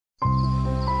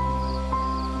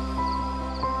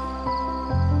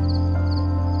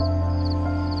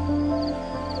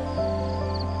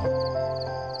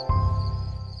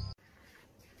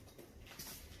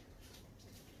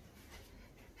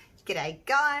G'day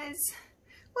guys,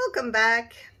 welcome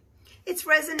back. It's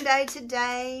resin day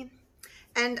today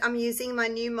and I'm using my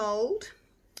new mold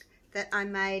that I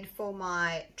made for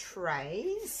my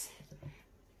trays.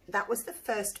 That was the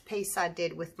first piece I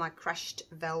did with my crushed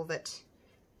velvet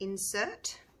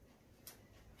insert.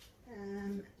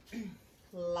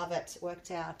 Love it,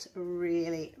 worked out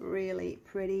really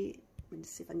pretty. Let me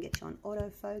see if I can get you on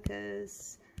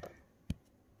autofocus.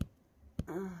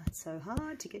 Oh, it's so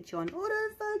hard to get you on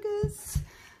autofocus.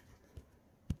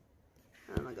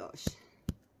 Oh my gosh.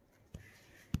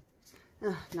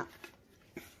 Oh, no.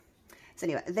 So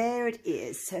anyway, there it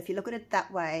is. So if you look at it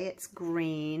that way, it's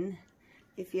green.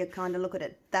 If you kind of look at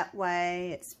it that way,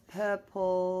 it's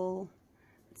purple.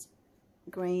 It's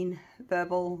green,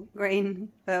 purple, green,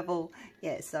 purple.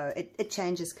 Yeah, so it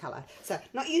changes color. So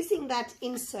not using that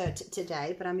insert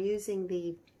today, but I'm using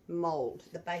the mold,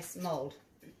 the base mold.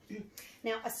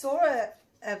 Now, I saw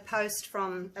a post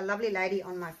from a lovely lady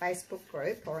on my Facebook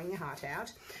group, Pouring Your Heart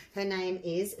Out. Her name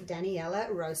is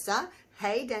Daniela Rosa.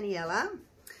 Hey, Daniela.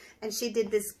 And she did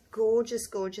this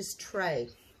gorgeous tray.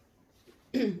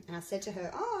 And I said to her,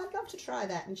 oh, I'd love to try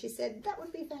that. And she said, that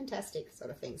would be fantastic,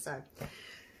 sort of thing. So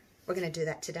we're going to do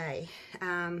that today.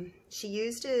 She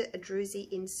used a Druzy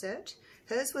insert.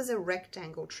 Hers was a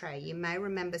rectangle tray. You may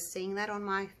remember seeing that on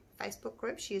my Facebook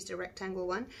group. She used a rectangle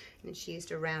one, and then she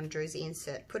used a round Druzy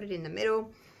insert, put it in the middle,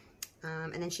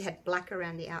 and then she had black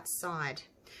around the outside.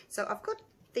 So I've got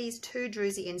these two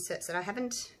Druzy inserts that I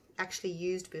haven't actually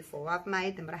used before. I've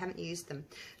made them, but I haven't used them.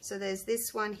 So there's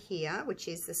this one here, which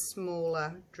is the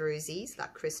smaller Druzys,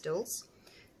 like crystals.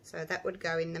 So that would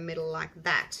go in the middle like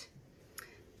that.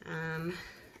 I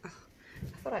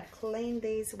thought I'd clean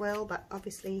these well, but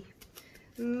obviously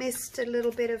missed a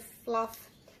little bit of fluff.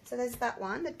 So there's that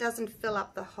one that doesn't fill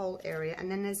up the whole area, and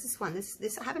then there's this one.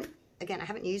 This I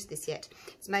haven't used this yet.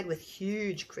 It's made with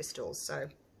huge crystals, so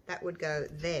that would go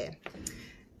there.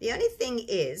 The only thing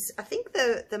is, I think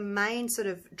the main sort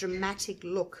of dramatic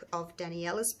look of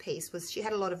Daniela's piece was she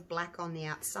had a lot of black on the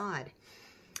outside.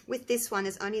 With this one,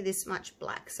 there's only this much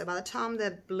black, so by the time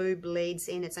the blue bleeds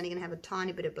in, it's only going to have a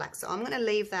tiny bit of black. So I'm going to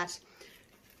leave that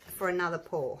for another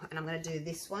pour, and I'm going to do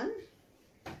this one.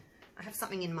 I have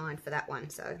something in mind for that one,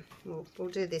 so we'll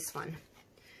do this one.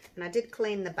 And I did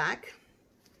clean the back,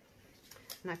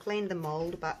 and I cleaned the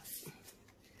mold, but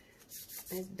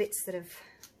there's bits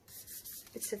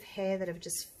of hair that have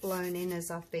just flown in as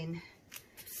I've been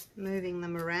moving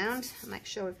them around. Make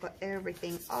sure we've got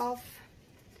everything off.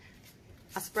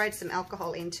 I sprayed some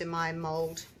alcohol into my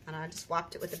mold, and I just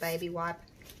wiped it with a baby wipe,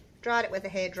 dried it with a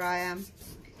hairdryer, and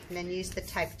then used the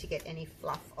tape to get any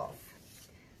fluff off.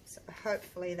 So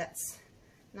hopefully that's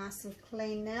nice and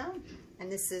clean now.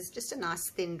 And this is just a nice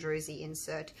thin Druzy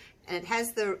insert. And it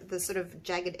has the sort of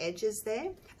jagged edges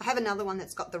there. I have another one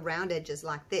that's got the round edges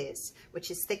like this,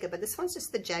 which is thicker, but this one's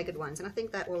just the jagged ones. And I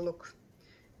think that will look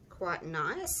quite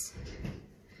nice.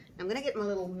 I'm going to get my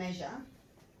little measure.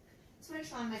 Just want to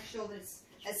try and make sure that it's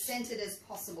as centered as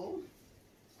possible.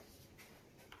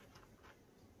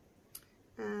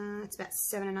 It's about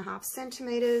 7.5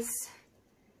 centimeters.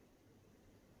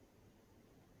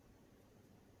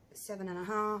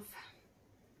 7.5.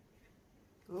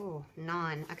 Oh,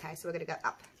 9. Okay, so we're going to go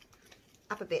up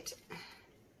a bit.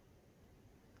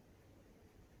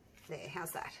 There,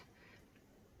 how's that?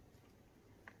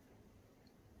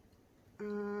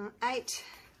 8,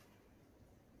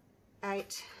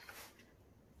 8,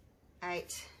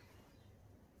 8,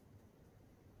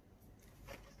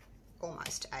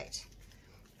 almost 8.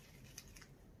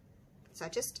 So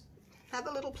just have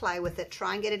a little play with it.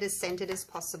 Try and get it as centered as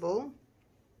possible.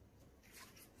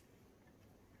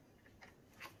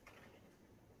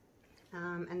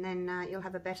 And then you'll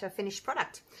have a better finished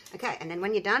product. Okay, and then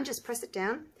when you're done, just press it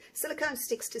down. Silicone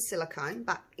sticks to silicone,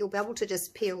 but you'll be able to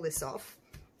just peel this off.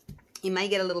 You may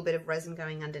get a little bit of resin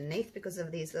going underneath because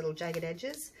of these little jagged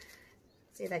edges.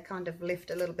 See, they kind of lift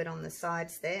a little bit on the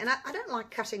sides there. And I don't like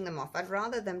cutting them off. I'd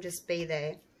rather them just be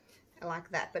there like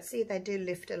that. But see, they do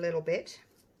lift a little bit.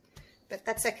 But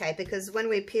that's okay, because when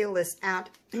we peel this out,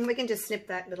 we can just snip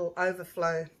that little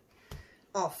overflow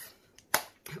off.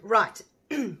 Right.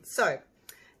 So,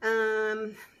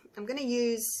 I'm going to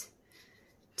use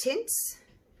tints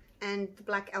and the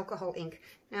black alcohol ink.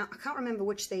 Now, I can't remember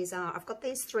which these are. I've got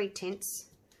these 3 tints,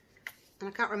 and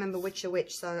I can't remember which are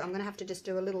which, so I'm going to have to just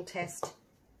do a little test,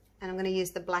 and I'm going to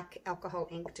use the black alcohol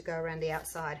ink to go around the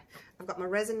outside. I've got my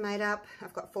resin made up.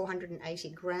 I've got 480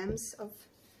 grams of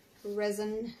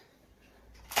resin.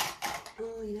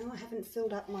 Oh, you know, I haven't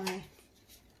filled up my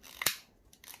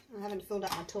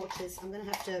torches. I'm going to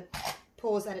have to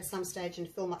pause that at some stage and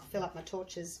fill up my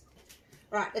torches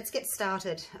Right, let's get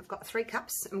started. I've got 3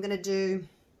 cups. I'm going to do,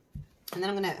 and then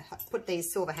I'm going to put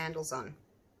these silver handles on.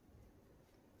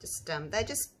 Just they're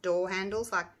just door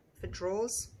handles, like for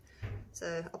drawers.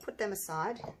 So I'll put them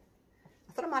aside.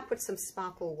 I thought I might put some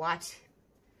sparkle white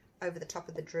over the top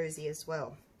of the Druzy as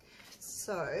well.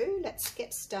 So let's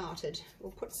get started.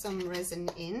 We'll put some resin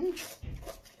in.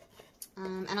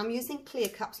 And I'm using clear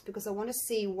cups because I want to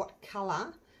see what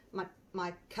colour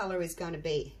my colour is going to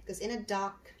be. Because in a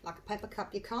dark, like a paper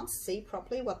cup, you can't see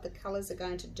properly what the colours are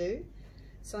going to do.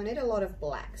 So I need a lot of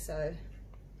black. So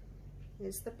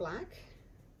here's the black.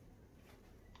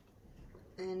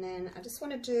 And then I just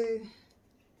want to do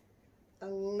a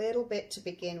little bit to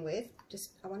begin with.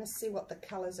 I want to see what the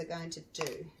colours are going to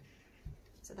do.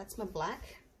 So that's my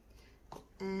black.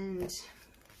 And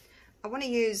I want to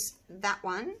use that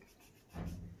one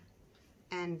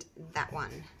and that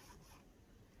one.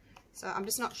 So I'm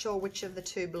just not sure which of the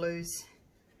 2 blues.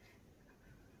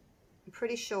 I'm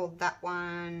pretty sure that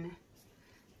one,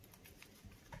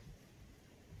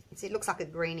 see, it looks like a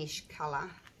greenish colour.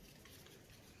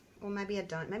 Or maybe I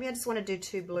don't. Maybe I just want to do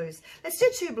 2 blues. Let's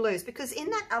do 2 blues, because in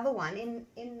that other one, in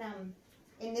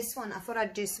this one, I thought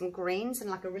I'd do some greens and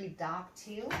like a really dark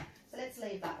teal. So let's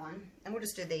leave that one, and we'll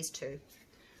just do these 2.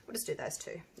 We'll just do those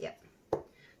 2. Yep,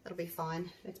 that'll be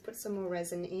fine. Let's put some more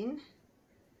resin in.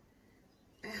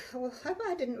 Well, I hope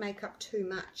I didn't make up too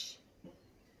much,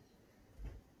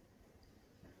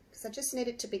 because I just need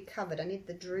it to be covered. I need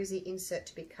the Druzy insert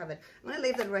to be covered. I'm going to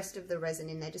leave the rest of the resin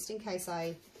in there just in case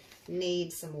I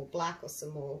need some more black or some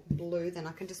more blue. Then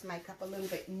I can just make up a little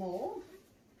bit more.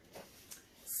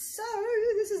 So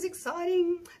this is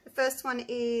exciting. The first one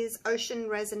is Ocean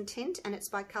Resin Tint, and it's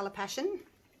by Colour Passion.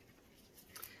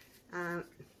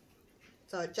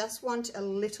 So I just want a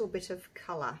little bit of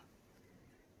colour.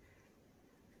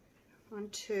 1,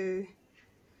 2,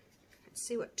 let's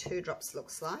see what 2 drops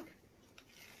looks like.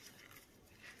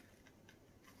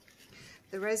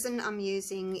 The resin I'm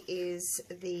using is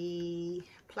the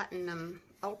Platinum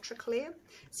Ultra Clear.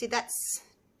 See, that's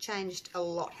changed a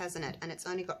lot, hasn't it? And it's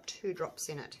only got 2 drops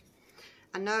in it.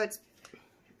 I know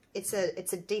it's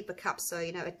a deeper cup, so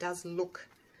you know it does look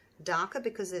darker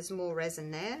because there's more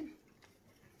resin there.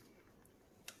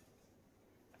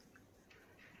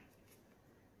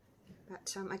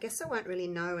 But I guess I won't really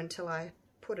know until I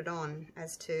put it on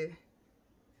as to,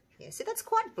 yeah, see, that's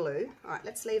quite blue. All right,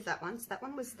 let's leave that one. So that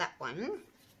one was that one.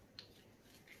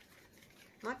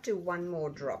 Might do 1 more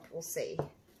drop, we'll see.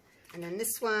 And then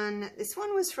this one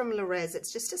was from Lorez.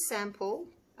 It's just a sample.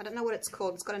 I don't know what it's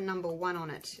called. It's got a number 1 on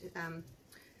it.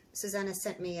 Susanna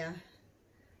sent me a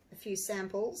few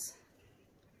samples.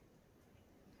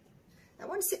 That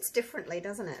one sits differently,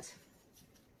 doesn't it?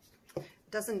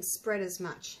 Doesn't spread as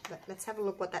much, but let's have a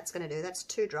look what that's going to do. That's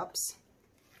 2 drops.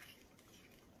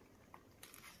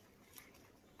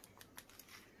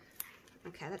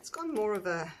 Okay, that's gone more of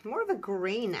a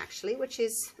green actually, which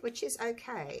is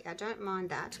okay. I don't mind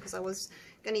that, because I was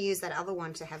going to use that other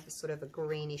one to have sort of a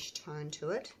greenish tone to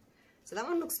it. So that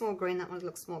one looks more green, that one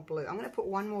looks more blue. I'm going to put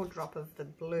 1 more drop of the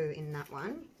blue in that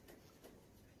one.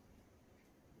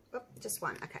 Oop, just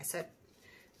 1. Okay, so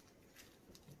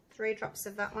 3 drops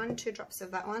of that one, 2 drops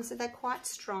of that one. So they're quite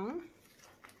strong.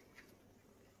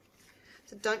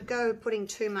 So don't go putting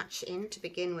too much in to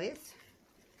begin with.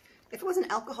 If it was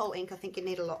an alcohol ink, I think you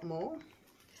need a lot more.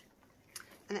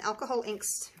 And the alcohol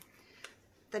inks,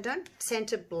 they don't tend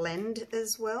to blend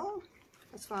as well.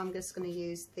 That's why I'm just going to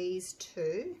use these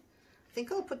 2. I think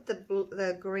I'll put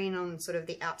the green on sort of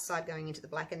the outside going into the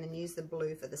black, and then use the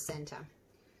blue for the center.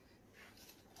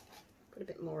 Put a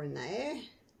bit more in there.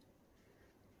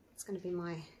 It's going to be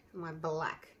my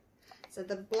black. So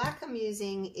the black I'm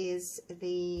using is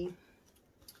the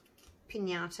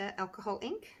Pinata alcohol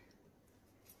ink.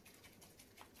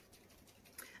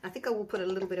 I think I will put a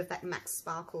little bit of that Max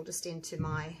Sparkle just into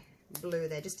my blue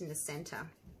there, just in the center.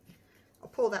 I'll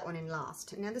pour that one in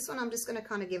last. Now this one I'm just going to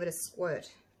kind of give it a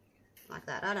squirt like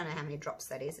that. I don't know how many drops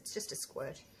that is. It's just a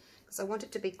squirt, because I want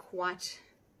it to be quite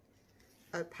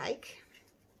opaque.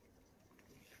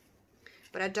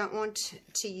 But I don't want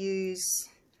to use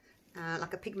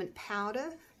like a pigment powder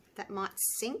that might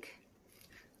sink,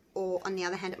 or on the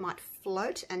other hand it might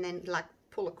float and then like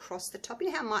pull across the top. You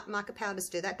know how mica powders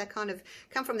do that? They kind of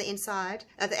come from the inside,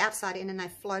 the outside in, and they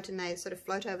float, and they sort of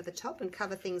float over the top and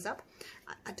cover things up.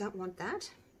 I don't want that.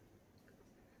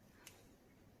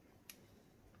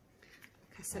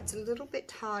 Okay, so it's a little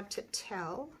bit hard to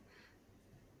tell,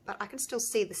 but I can still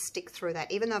see the stick through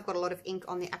that. Even though I've got a lot of ink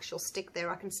on the actual stick there,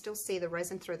 I can still see the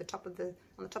resin through the top of on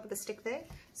the top of the stick there.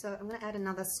 So I'm going to add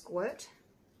another squirt.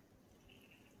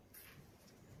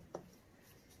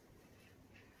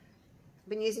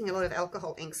 been using a lot of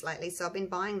alcohol inks lately, so I've been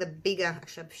buying the bigger,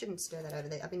 actually I shouldn't stir that over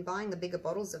there, I've been buying the bigger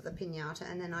bottles of the Pinata,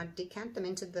 and then I decant them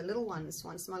into the little ones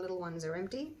once my little ones are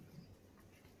empty.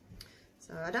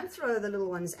 So I don't throw the little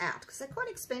ones out, because they're quite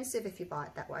expensive if you buy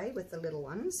it that way with the little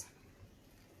ones.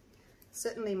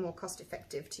 Certainly more cost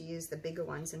effective to use the bigger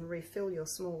ones and refill your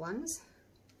small ones,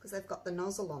 because they've got the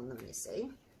nozzle on them, you see.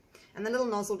 And the little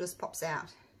nozzle just pops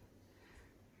out.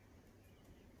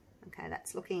 Okay,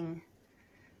 that's looking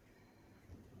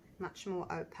much more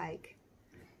opaque.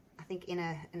 I think in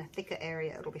a thicker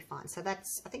area it'll be fine. So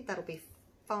I think that'll be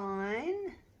fine.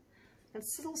 You can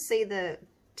still see the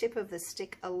tip of the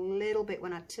stick a little bit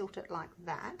when I tilt it like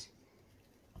that.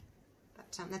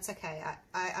 But that's okay.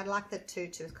 I'd like the two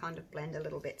to kind of blend a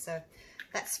little bit. So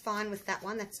that's fine with that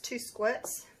one. That's 2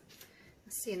 squirts. I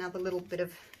see another little bit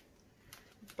of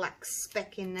black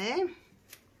speck in there.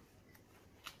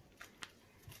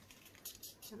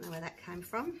 Don't know where that came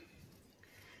from.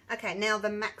 Okay, now the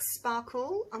Max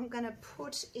Sparkle, I'm going to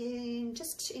put in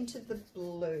just into the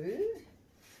blue.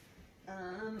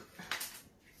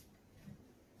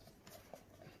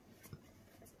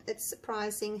 It's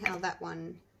surprising how that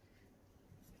one,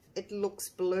 it looks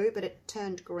blue, but it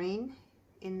turned green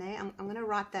in there. I'm going to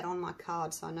write that on my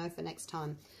card so I know for next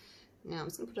time. Now I'm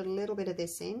just going to put a little bit of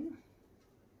this in.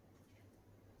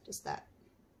 Just that.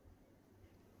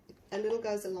 A little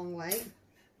goes a long way.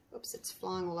 Oops, it's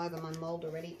flying all over my mold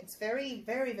already. It's very,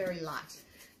 very, very light.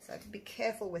 So be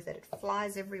careful with it. It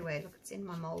flies everywhere. Look, it's in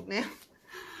my mold now.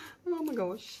 Oh my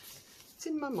gosh. It's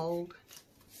in my mold.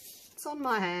 It's on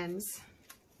my hands.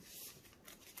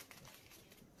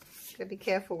 Gotta be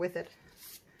careful with it.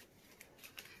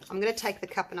 I'm going to take the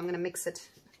cup and I'm going to mix it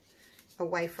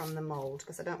away from the mold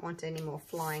because I don't want any more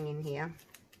flying in here.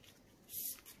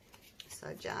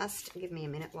 So just give me a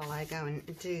minute while I go and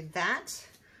do that.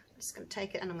 I'm just going to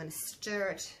take it and I'm going to stir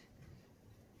it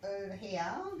over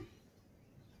here.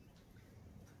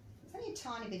 There's only a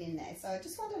tiny bit in there, so I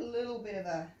just want a little bit of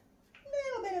a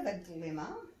glimmer,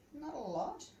 not a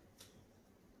lot.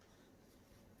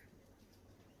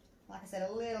 Like I said,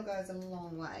 a little goes a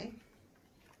long way.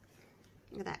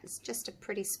 Look at that, it's just a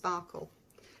pretty sparkle.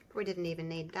 Probably didn't even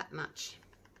need that much.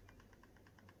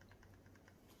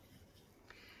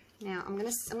 Now I'm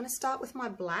gonna start with my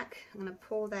black. I'm gonna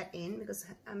pour that in because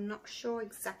I'm not sure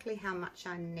exactly how much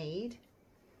I need.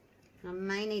 And I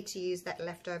may need to use that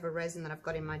leftover resin that I've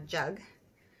got in my jug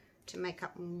to make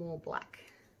up more black.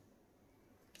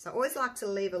 So I always like to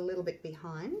leave a little bit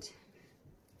behind.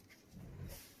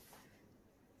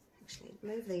 Actually,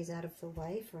 move these out of the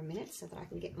way for a minute so that I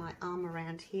can get my arm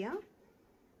around here.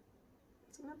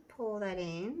 So I'm gonna pour that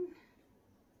in.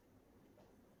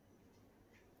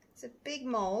 It's a big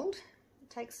mold. It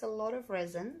takes a lot of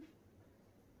resin.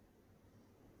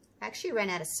 I actually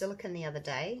ran out of silicone the other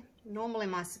day. Normally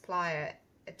my supplier,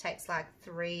 it takes like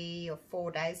 3 or 4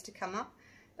 days to come up,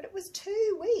 but it was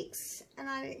 2 weeks, and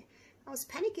I was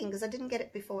panicking because I didn't get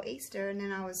it before Easter, and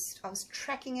then I was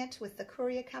tracking it with the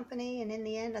courier company, and in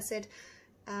the end I said,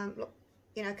 look,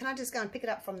 you know, can I just go and pick it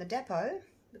up from the depot,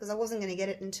 because I wasn't going to get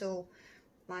it until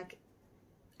like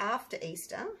after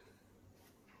Easter.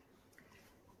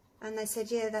 And they said,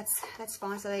 yeah, that's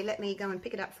fine. So they let me go and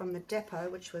pick it up from the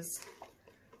depot, which was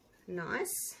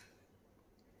nice.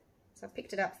 So I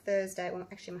picked it up Thursday. Well,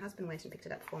 actually, my husband went and picked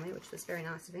it up for me, which was very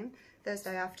nice of him.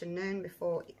 Thursday afternoon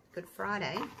before Good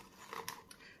Friday.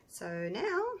 So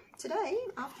now, today,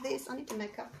 after this, I need to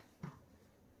make up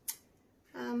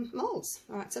molds.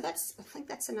 All right, so I think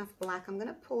that's enough black. I'm going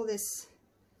to pour this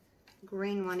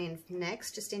green one in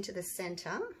next, just into the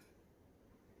center.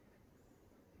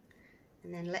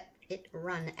 And then let it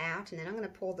run out, and then I'm going to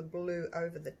pour the blue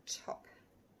over the top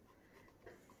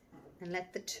and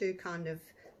let the two kind of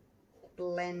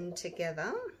blend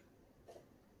together.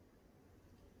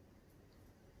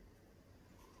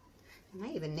 I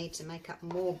may even need to make up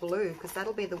more blue because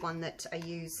that'll be the one that I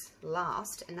use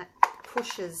last, and that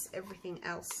pushes everything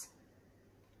else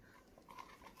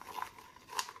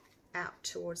out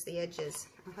towards the edges.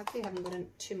 Hopefully I haven't got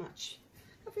too much.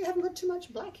 Hopefully I haven't got too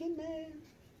much black in there.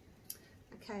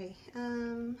 Okay, what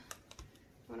I'm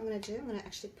going to do, I'm going to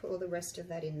actually put all the rest of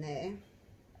that in there.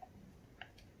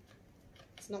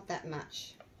 It's not that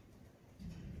much,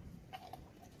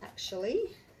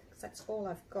 actually, because that's all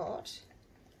I've got.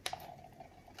 I'll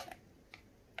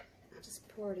just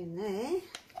pour it in there.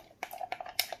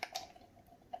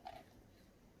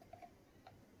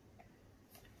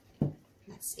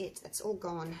 That's it, that's all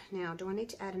gone. Now, do I need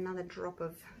to add another drop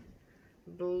of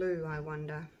blue, I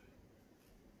wonder?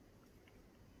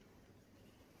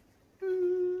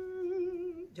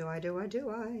 Do I?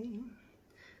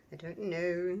 I don't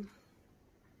know.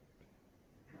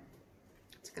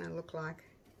 going to look like.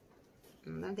 I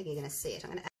don't think you're going to see it.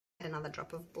 I'm going to add another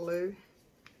drop of blue.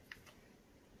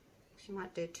 She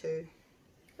might do 2.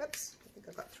 Oops, I think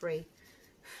I've got 3.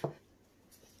 Because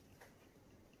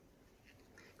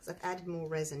I've added more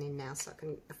resin in now, so I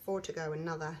can afford to go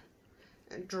another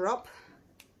drop.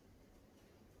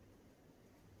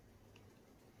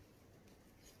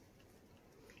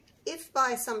 If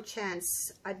by some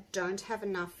chance I don't have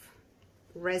enough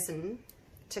resin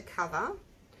to cover,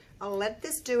 I'll let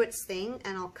this do its thing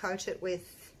and I'll coat it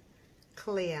with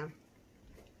clear.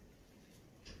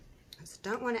 I just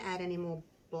don't want to add any more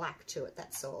black to it,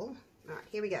 that's all. Alright,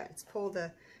 here we go. Let's pour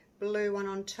the blue one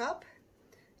on top.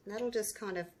 And that'll just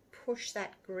kind of push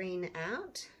that green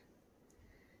out.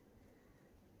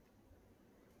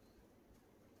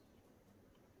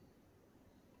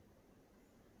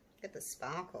 Get the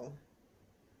sparkle.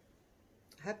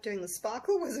 I hope doing the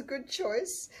sparkle was a good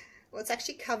choice. Well, it's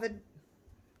actually covered,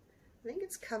 I think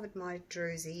it's covered my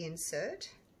Druzy insert.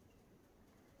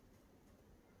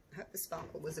 I hope the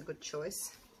sparkle was a good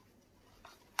choice.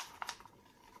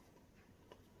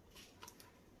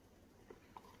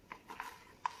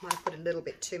 Might have put a little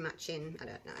bit too much in, I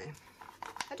don't know.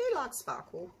 I do like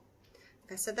sparkle.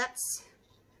 Okay, so that's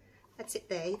it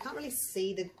there. You can't really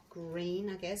see the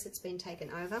green, I guess. It's been taken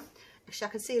over. Actually,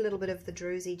 I can see a little bit of the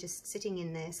Druzy just sitting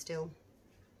in there still,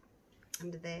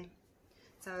 under there.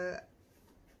 So,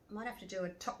 I might have to do a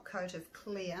top coat of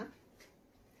clear.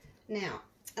 Now,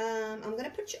 I'm going to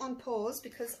put you on pause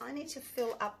because I need to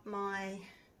fill up my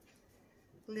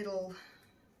little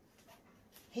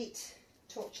heat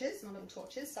torches, my little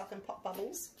torches, so I can pop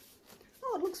bubbles.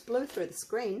 Oh, it looks blue through the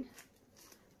screen.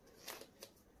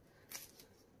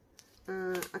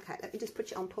 Okay, let me just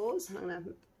put you on pause. I'm going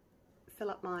to fill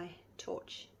up my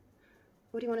torch.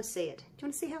 Or do you want to see it? Do you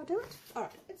want to see how I do it? All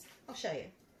right, I'll show you.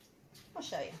 I'll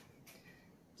show you.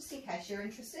 Just in case you're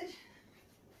interested.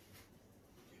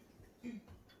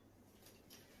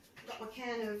 Got my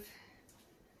can of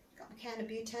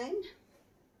butane.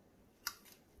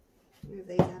 Move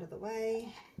these out of the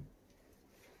way.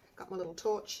 Got my little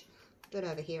torch. Do it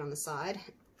over here on the side.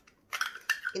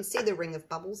 You can see the ring of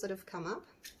bubbles that have come up.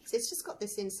 So it's just got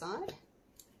this inside.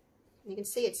 You can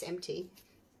see it's empty.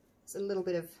 There's a little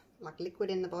bit of like liquid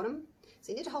in the bottom.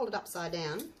 So you need to hold it upside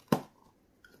down.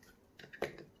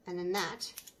 And then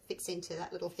that fits into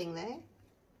that little thing there. And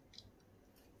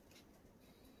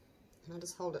I'll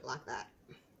just hold it like that,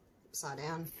 upside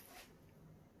down.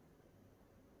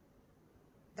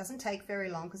 Doesn't take very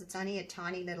long because it's only a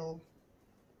tiny little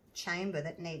chamber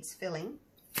that needs filling.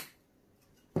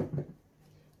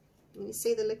 You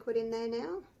see the liquid in there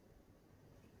now?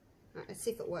 Alright, let's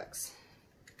see if it works.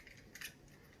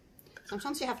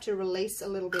 Sometimes you have to release a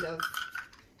little bit of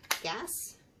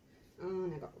gas. Oh,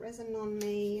 and I've got resin on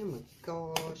me. Oh my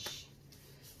gosh.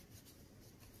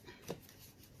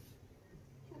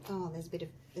 Oh,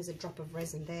 there's a drop of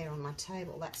resin there on my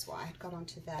table. That's why I got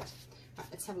onto that.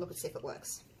 Alright, let's have a look and see if it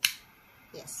works.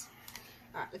 Yes.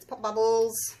 Alright, let's pop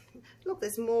bubbles. Look,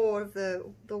 there's more of the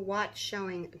white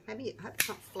showing. Maybe, I hope it's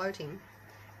not floating.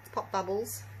 Let's pop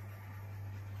bubbles.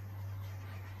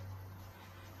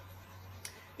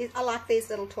 I like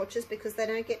these little torches because they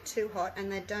don't get too hot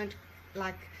and they don't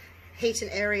like heat an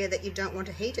area that you don't want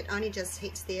to heat. It only just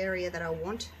heats the area that I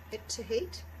want it to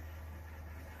heat.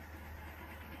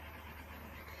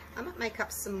 I might make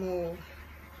up some more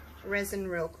resin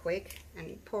real quick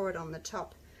and pour it on the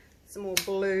top. Some more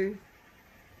blue.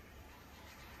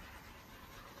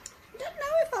 I don't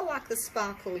know if I like the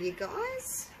sparkle, you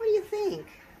guys. What do you think?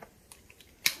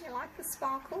 Do you like the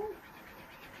sparkle?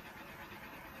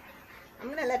 I'm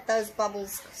going to let those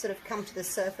bubbles sort of come to the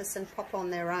surface and pop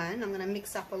on their own. I'm going to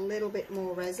mix up a little bit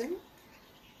more resin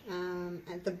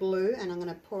and the blue, and I'm going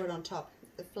to pour it on top.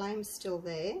 The flame's still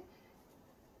there,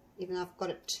 even though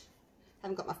I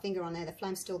haven't got my finger on there. The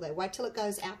flame's still there. Wait till it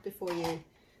goes out before you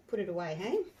put it away,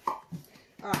 hey?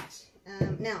 All right.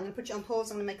 Now I'm going to put you on pause.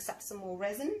 I'm going to mix up some more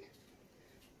resin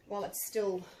while it's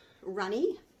still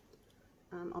runny.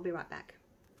 I'll be right back.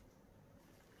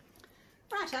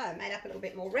 Righto, made up a little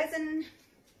bit more resin.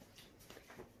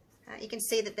 You can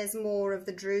see that there's more of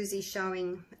the Druzy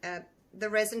showing. The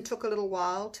resin took a little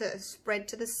while to spread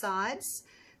to the sides.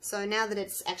 So now that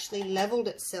it's actually leveled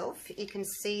itself, you can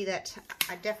see that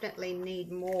I definitely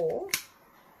need more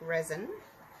resin.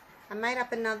 I made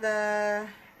up another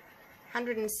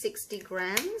 160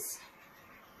 grams.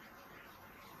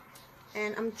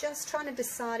 And I'm just trying to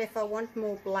decide if I want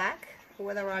more black or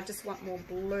whether I just want more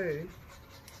blue.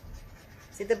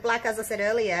 See, the black, as I said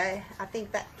earlier, I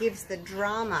think that gives the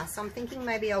drama. So I'm thinking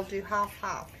maybe I'll do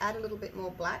half-half. Add a little bit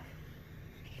more black.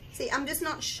 See, I'm just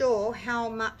not sure how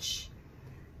much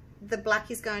the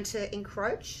black is going to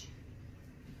encroach.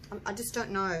 I just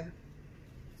don't know.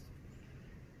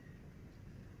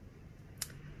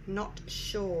 Not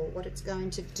sure what it's going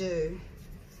to do.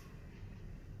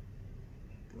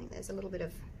 I think there's a little bit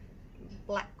of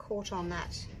black caught on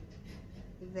that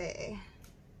there.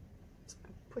 Just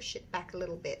going to push it back a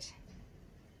little bit.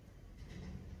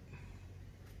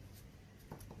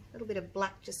 A little bit of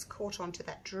black just caught onto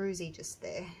that druzy just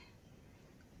there.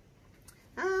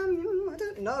 I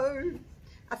don't know.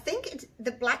 I think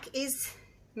the black is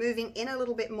moving in a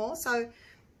little bit more, so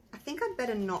I think I'd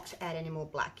better not add any more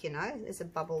black, you know. There's a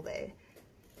bubble there.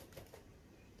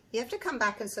 You have to come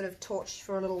back and sort of torch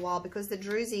for a little while because the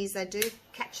druzys, they do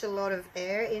catch a lot of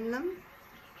air in them.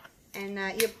 And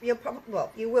you'll probably,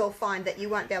 well, you will find that you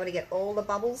won't be able to get all the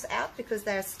bubbles out because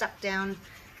they're stuck down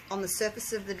on the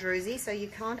surface of the druzy, so you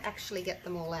can't actually get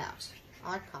them all out.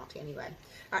 I can't anyway.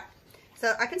 All right,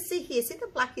 so I can see here, see the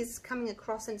black is coming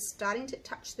across and starting to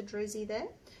touch the druzy there.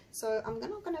 So I'm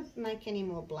not going to make any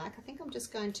more black. I think I'm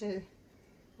just going to,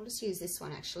 I'll just use this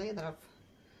one actually that I've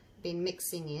been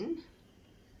mixing in.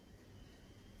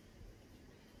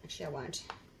 Actually I won't.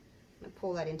 I'm going to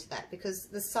pour that into that because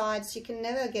the sides, you can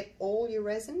never get all your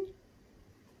resin,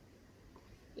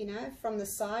 you know, from the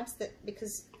sides, that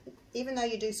because even though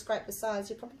you do scrape the sides,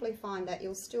 you probably find that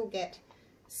you'll still get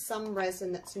some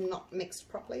resin that's not mixed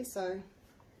properly. So,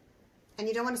 and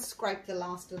you don't want to scrape the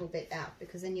last little bit out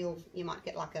because then you might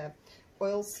get like a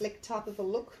oil slick type of a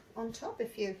look on top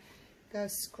if you go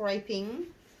scraping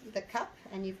the cup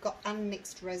and you've got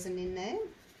unmixed resin in there.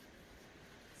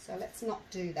 So let's not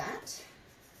do that.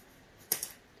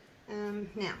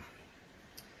 Now,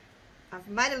 I've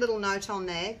made a little note on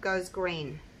there, goes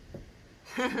green.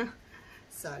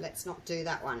 So let's not do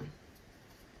that one.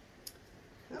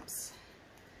 Oops.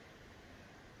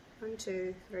 1,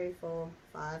 2, 3, 4,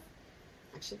 5.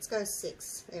 Actually, let's go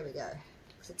 6. There we go.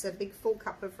 Because it's a big full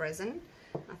cup of resin.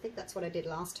 I think that's what I did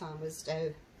last time, was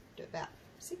do about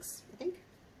 6, I think.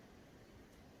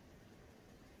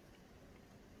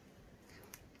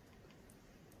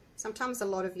 Sometimes a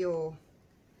lot of your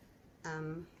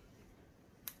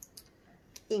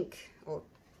ink, or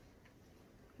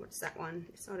what's that one?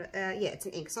 It's not a, yeah, it's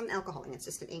an ink. It's not an alcohol ink, it's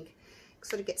just an ink. It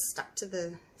sort of gets stuck to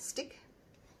the stick.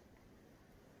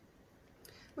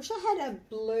 Wish I had a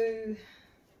blue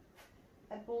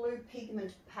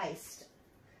pigment paste.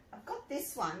 I've got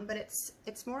this one, but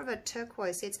it's more of a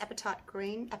turquoise. See, it's apatite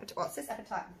green. Well, it says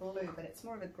apatite blue, but it's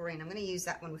more of a green. I'm going to use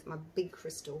that one with my big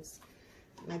crystals.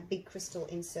 My big crystal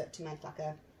insert to make like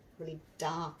a really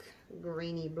dark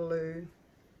greeny blue.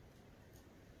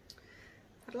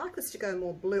 I'd like this to go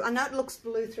more blue. I know it looks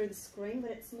blue through the screen,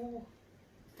 but it's more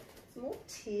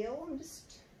teal.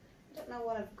 I don't know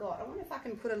what I've got. I wonder if I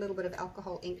can put a little bit of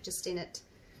alcohol ink just in it,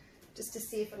 just to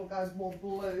see if it'll go more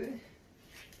blue.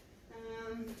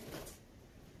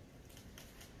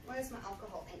 Where's my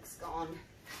alcohol inks gone?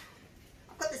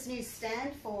 I've got this new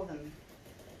stand for them.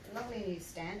 Lovely new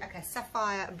stand. Okay,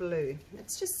 sapphire blue.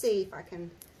 Let's just see if I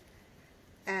can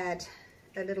add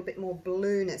a little bit more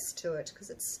blueness to it, because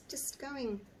it's just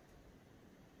going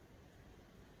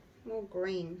more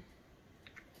green.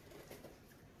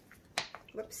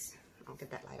 Whoops, I'll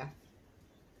get that later.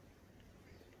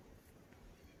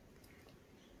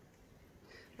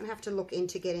 I'm going to have to look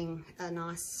into getting a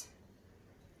nice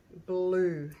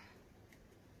blue.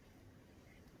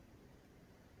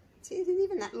 See,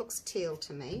 even that looks teal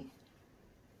to me.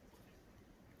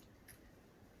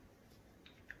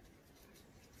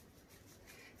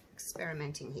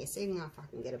 Experimenting here, seeing if I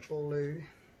can get a blue.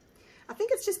 I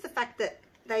think it's just the fact that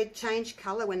they change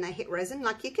color when they hit resin.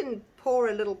 Like you can pour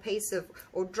a little piece of,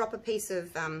 or drop a piece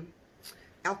of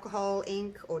alcohol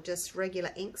ink or just regular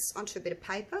inks onto a bit of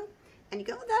paper, and you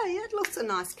go, oh yeah, it looks a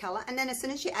nice color. And then as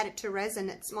soon as you add it to resin,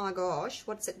 it's, my gosh,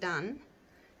 what's it done?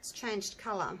 It's changed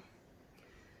color.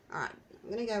 Alright, I'm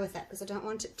going to go with that because I don't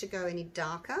want it to go any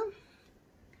darker.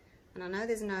 And I know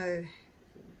there's no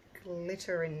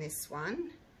glitter in this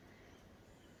one.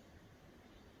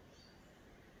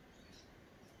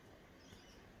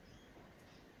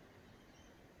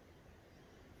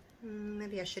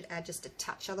 Maybe I should add just a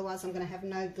touch, otherwise I'm going to have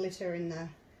no glitter in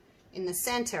the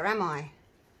center, am I?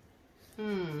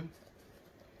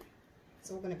 It's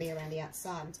all going to be around the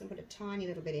outside. I'm just going to put a tiny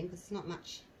little bit in because there's not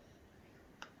much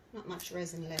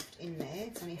resin left in there.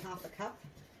 It's only half a cup.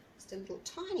 Just a little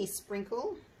tiny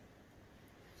sprinkle.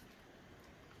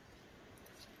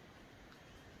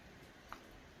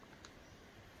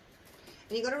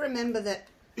 And you've got to remember that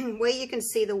where you can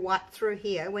see the white through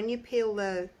here, when you peel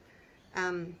the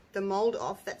mold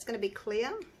off, that's going to be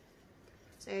clear.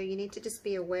 So you need to just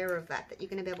be aware of that, you're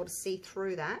going to be able to see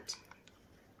through that.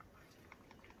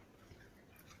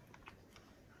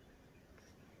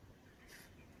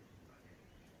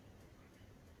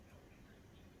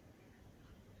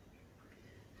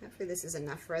 Hopefully this is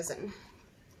enough resin.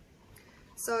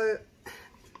 So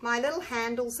my little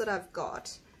handles that I've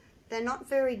got, they're not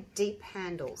very deep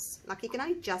handles. Like you can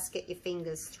only just get your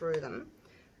fingers through them.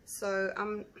 So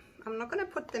I'm not going to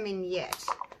put them in yet.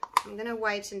 I'm going to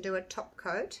wait and do a top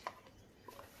coat,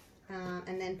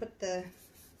 and then put the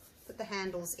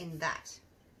handles in that.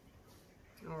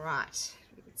 All right,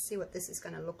 let's see what this is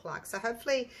going to look like. So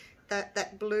hopefully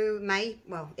that blue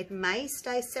may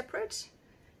stay separate.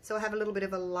 So I'll have a little bit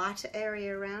of a lighter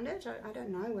area around it. I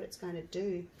don't know what it's going to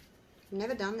do. I've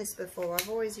never done this before. I've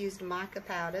always used mica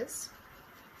powders.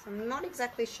 So I'm not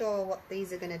exactly sure what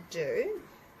these are going to do.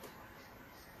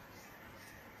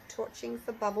 Torching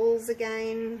for bubbles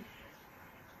again.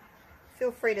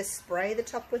 Feel free to spray the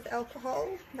top with alcohol.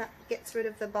 That gets rid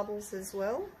of the bubbles as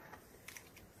well.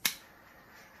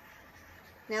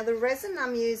 Now the resin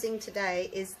I'm using today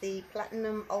is the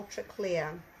Platinum Ultra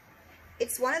Clear.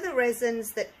 It's one of the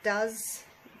resins that does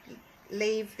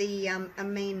leave the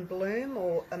amine bloom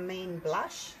or amine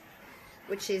blush,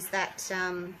 which is that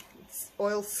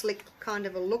oil slick kind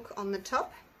of a look on the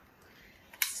top.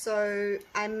 So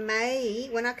I may,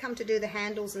 when I come to do the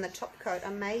handles and the top coat, I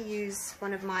may use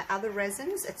one of my other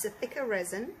resins. It's a thicker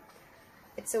resin.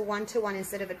 It's a 1-to-1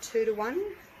 instead of a 2-to-1.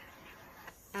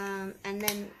 And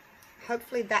then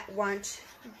hopefully that won't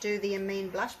do the amine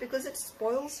blush because it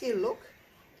spoils your look.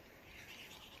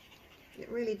 It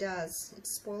really does. It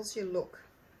spoils your look.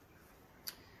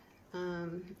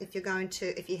 If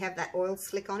you have that oil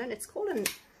slick on it, it's called an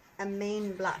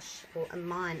amine blush or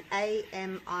amine,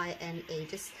 A-M-I-N-E.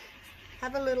 Just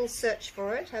have a little search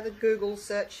for it. Have a Google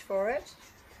search for it.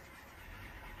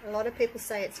 A lot of people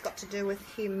say it's got to do with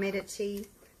humidity,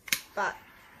 but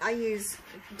I use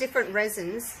different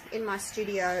resins in my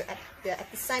studio at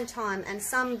the same time, and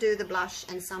some do the blush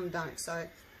and some don't. So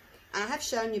I have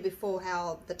shown you before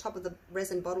how the top of the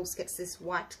resin bottles gets this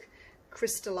white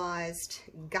crystallized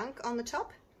gunk on the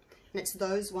top, and it's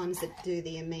those ones that do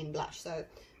the amine blush. So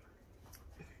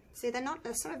see, they're not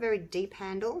a very deep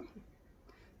handle,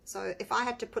 so if I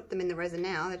had to put them in the resin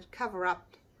now, they'd cover up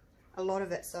a lot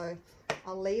of it. So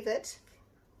I'll leave it.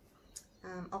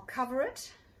 I'll cover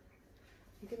it.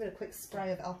 I'll give it a quick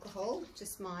spray of alcohol,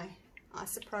 just my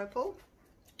isopropyl.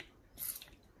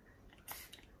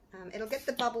 It'll get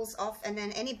the bubbles off, and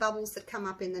then any bubbles that come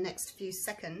up in the next few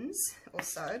seconds or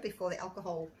so before the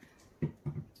alcohol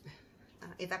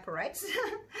evaporates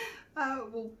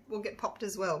will get popped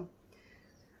as well.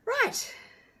 Right,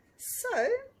 so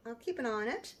I'll keep an eye on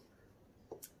it.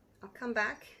 I'll come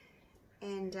back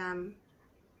and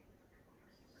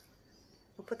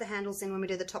we'll put the handles in when we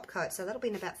do the top coat. So that'll be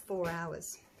in about 4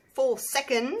 hours. 4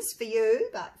 seconds for you,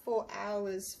 but 4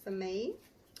 hours for me.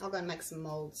 I'll go and make some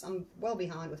molds. I'm well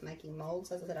behind with making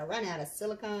molds. As I said, I ran out of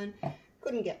silicone,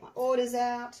 couldn't get my orders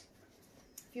out.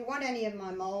 If you want any of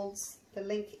my molds, the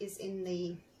link is in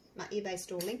my eBay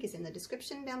store link is in the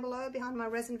description down below behind my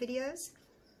resin videos.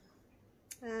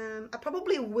 I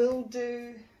probably will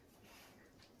do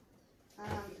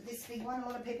this big one. A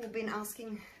lot of people have been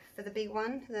asking for the big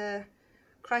one, the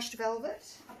crushed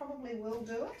velvet. I probably will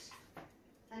do it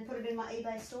and put it in my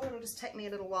eBay store. It'll just take me a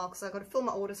little while because I've got to fill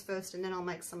my orders first and then I'll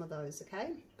make some of those, okay?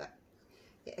 But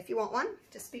yeah, if you want one,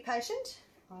 just be patient.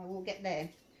 I will get there.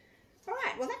 All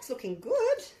right, well that's looking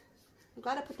good. I'm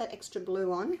glad I put that extra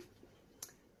blue on.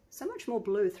 So much more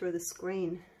blue through the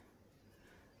screen.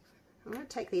 I'm going to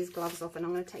take these gloves off and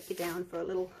I'm going to take you down for a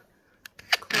little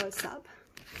close-up.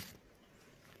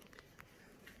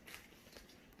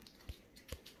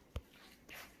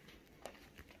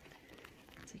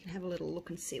 So you can have a little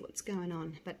look and see what's going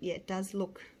on. But yeah, it does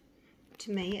look,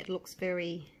 to me, it looks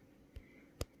very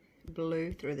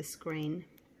blue through the screen.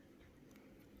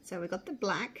 So we've got the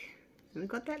black, and we've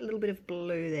got that little bit of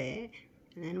blue there,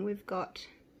 and then we've got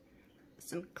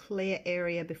some clear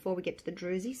area before we get to the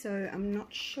Druzy. So I'm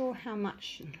not sure how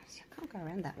much, I can't go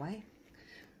around that way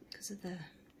because of the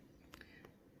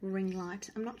ring light.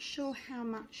 I'm not sure how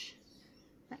much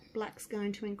that black's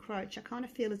going to encroach. I kind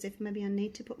of feel as if maybe I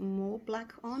need to put more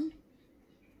black on.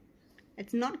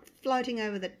 It's not floating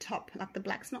over the top, like the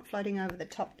black's not floating over the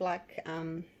top like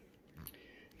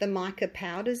the mica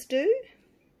powders do.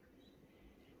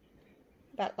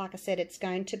 But like I said, it's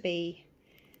going to be,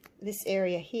 this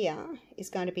area here is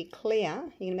going to be clear.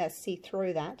 You're going to be able to see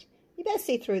through that. You'll be able to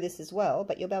see through this as well,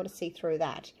 but you'll be able to see through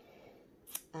that,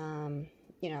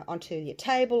 you know, onto your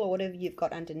table or whatever you've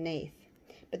got underneath.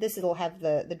 But this will have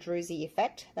the Druzy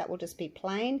effect. That will just be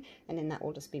plain, and then that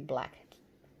will just be black.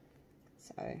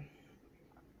 So,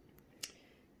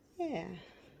 yeah,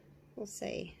 we'll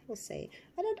see. We'll see.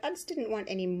 I just didn't want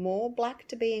any more black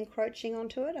to be encroaching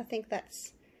onto it. I think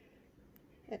that's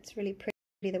really pretty.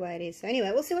 the way it is. So anyway,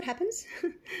 we'll see what happens.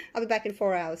 I'll be back in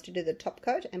 4 hours to do the top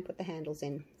coat and put the handles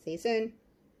in. See you soon.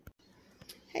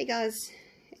 Hey guys,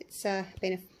 it's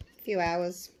been a few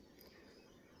hours,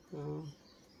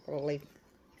 probably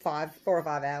 4 or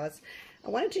 5 hours. I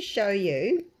wanted to show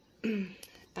you, see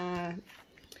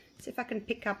if I can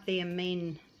pick up the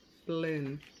amine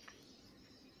bloom.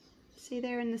 See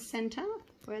there in the center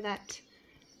where that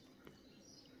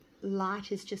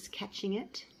light is just catching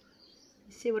it?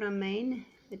 You see what I mean?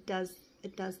 It does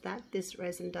that. This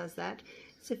resin does that.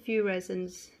 It's a few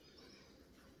resins.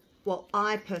 Well,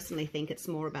 I personally think it's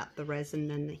more about the resin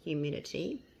than the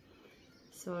humidity.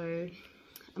 So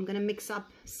I'm going to mix up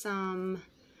some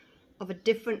of a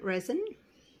different resin,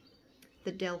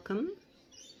 the Delcom,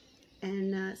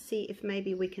 and see if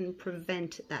maybe we can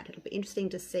prevent that. It'll be interesting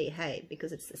to see, hey,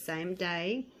 because it's the same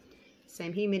day,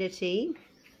 same humidity.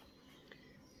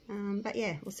 But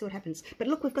yeah, we'll see what happens. But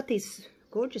look, we've got these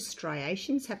gorgeous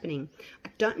striations happening. I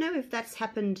don't know if that's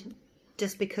happened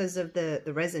just because of the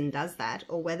resin does that,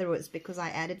 or whether it's because I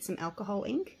added some alcohol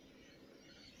ink.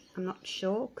 I'm not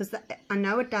sure, because I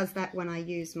know it does that when I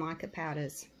use mica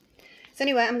powders. So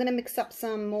anyway, I'm going to mix up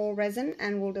some more resin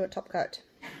and we'll do a top coat.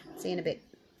 See you in a bit.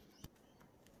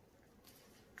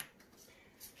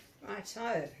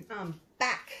 Righto, I'm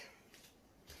back.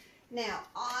 Now,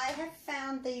 I have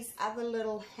found these other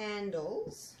little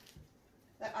handles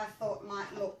that I thought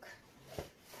might look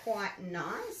quite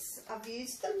nice. I've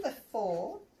used them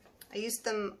before. I used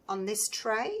them on this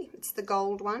tray. It's the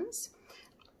gold ones.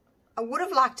 I would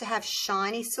have liked to have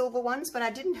shiny silver ones, but I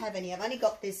didn't have any. I've only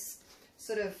got this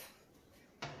sort of,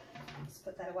 let's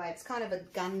put that away. It's kind of a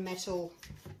gunmetal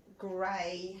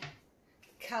grey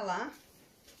colour,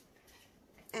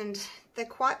 and they're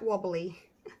quite wobbly.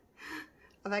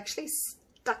 I've actually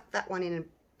stuck that one in and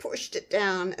pushed it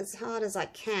down as hard as I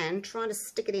can, trying to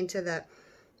stick it into the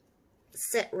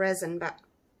set resin, but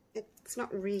it's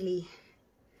not really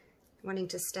wanting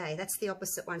to stay. That's the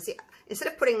opposite one. See, instead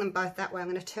of putting them both that way, I'm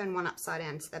going to turn one upside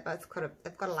down, so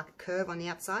they've got like a curve on the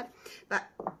outside. But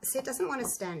see, it doesn't want to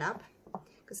stand up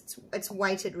because it's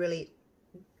weighted really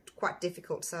quite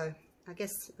difficult. So I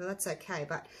guess, well, that's okay,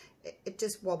 but it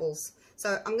just wobbles.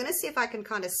 So I'm going to see if I can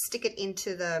kind of stick it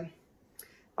into the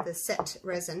set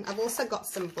resin. I've also got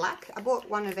some black. I bought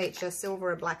one of each, a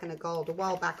silver, a black and a gold, a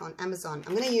while back on Amazon.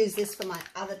 I'm going to use this for my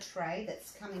other tray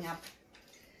that's coming up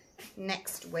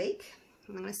next week.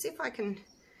 I'm going to see if I can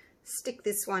stick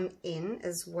this one in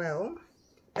as well.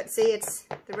 But see, it's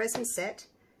the resin set,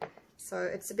 so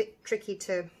it's a bit tricky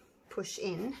to push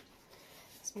in.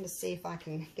 Just want to see if I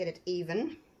can get it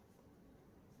even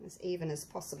as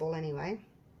possible anyway.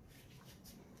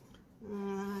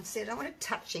 See, I don't want it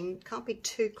touching. Can't be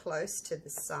too close to the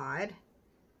side.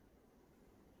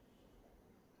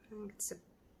 I think it's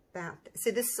about,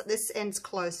 see, this end's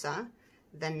closer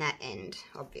than that end,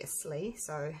 obviously.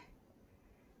 So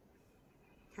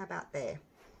how about there?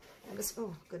 I'll just,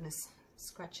 oh goodness,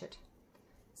 scratch it.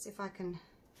 See if I can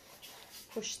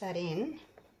push that in.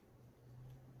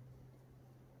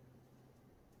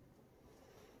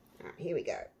 All right, here we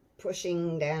go.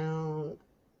 Pushing down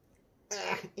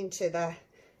into the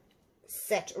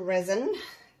set resin,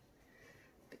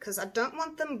 because I don't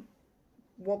want them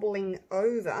wobbling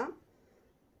over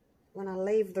when I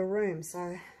leave the room. So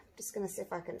I'm just going to see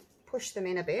if I can push them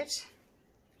in a bit,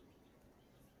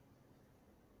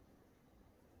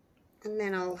 and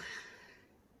then I'll,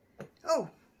 oh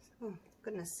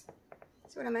goodness,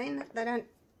 see what I mean? They don't,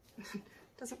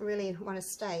 doesn't really want to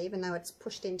stay, even though it's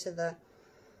pushed into the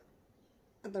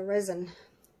resin.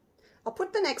 I'll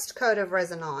put the next coat of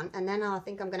resin on, and then I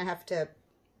think I'm going to have to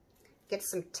get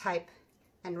some tape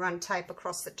and run tape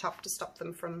across the top to stop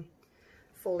them from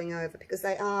falling over, because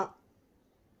they are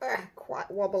quite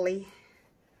wobbly.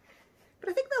 But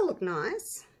I think they'll look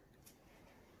nice.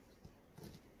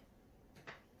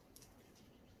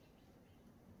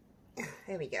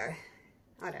 There we go.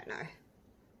 I don't know.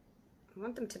 I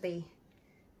want them to be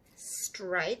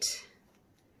straight.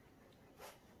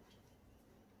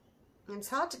 And it's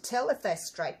hard to tell if they're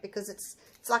straight because it's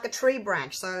like a tree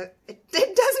branch, so it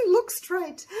doesn't look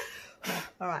straight.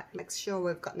 All right, make sure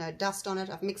we've got no dust on it.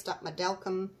 I've mixed up my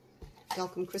Delcom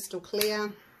Crystal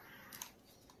Clear.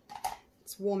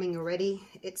 It's warming already.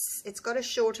 It's got a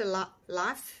shorter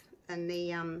life than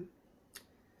the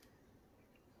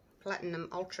Platinum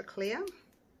Ultra Clear.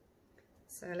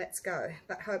 So let's go.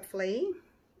 But hopefully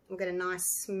we'll get a nice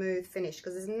smooth finish,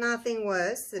 because there's nothing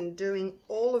worse than doing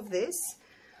all of this,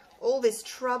 all this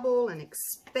trouble and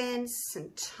expense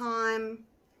and time,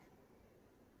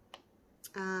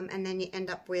 and then you end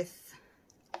up with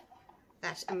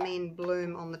that amine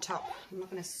bloom on the top. I'm not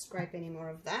going to scrape any more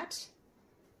of that.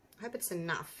 I hope it's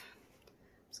enough. I'm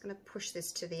just going to push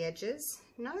this to the edges.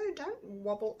 No, don't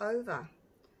wobble over.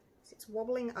 It's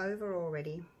wobbling over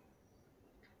already. I'm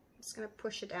just going to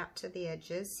push it out to the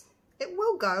edges. It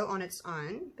will go on its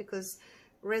own because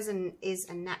resin is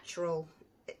a natural,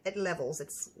 it levels,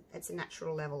 it's a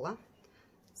natural leveler.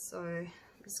 So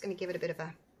I'm just going to give it a bit of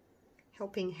a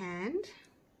helping hand.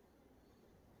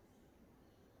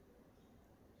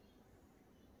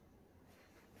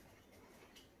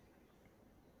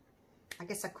 I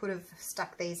guess I could have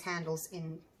stuck these handles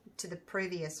in to the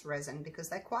previous resin because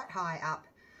they're quite high up,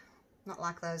 not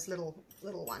like those little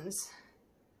ones.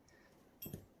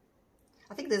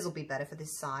 I think this will be better for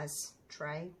this size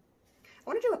tray. I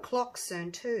want to do a clock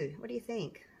soon too. What do you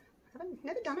think? I've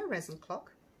never done a resin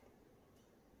clock.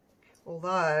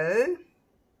 Although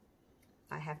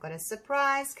I have got a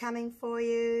surprise coming for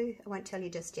you. I won't tell you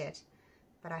just yet,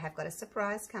 but I have got a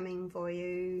surprise coming for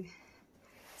you.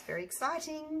 It's very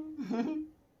exciting.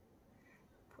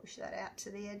 Push that out to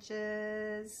the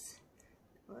edges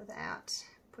without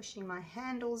pushing my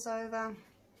handles over.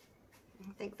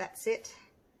 I think that's it.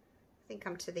 I think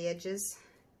I'm to the edges.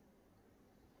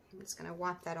 I'm just going to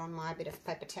wipe that on my bit of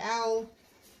paper towel.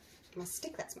 My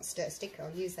stick, that's my stir stick.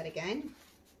 I'll use that again.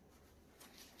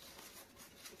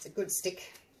 It's a good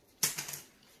stick.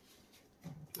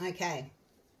 Okay.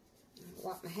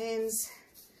 I'll wipe my hands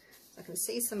so I can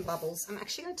see some bubbles. I'm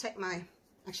actually going to take my,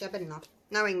 actually I better not.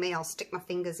 Knowing me, I'll stick my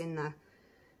fingers in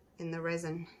the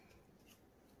resin.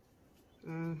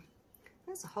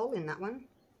 There's a hole in that one.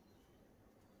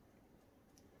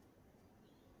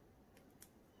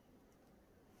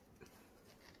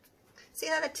 See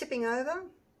how they're tipping over?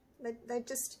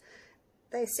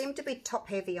 They seem to be top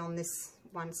heavy on this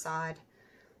one side.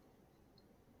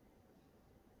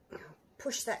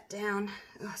 Push that down.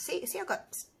 Oh, see I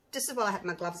got, this is while I had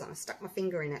my gloves on, I stuck my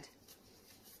finger in it.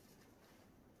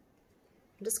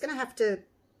 I'm just going to have to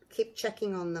keep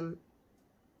checking on them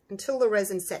until the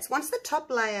resin sets. Once the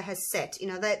top layer has set, you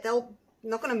know, they're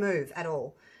not going to move at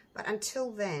all. But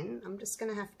until then, I'm just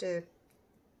going to have to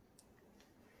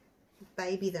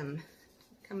baby them.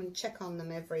 Come and check on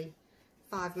them every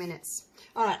 5 minutes.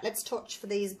 All right, let's torch for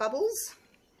these bubbles.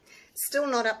 Still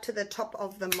not up to the top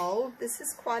of the mold. This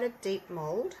is quite a deep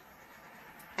mold.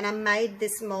 And I made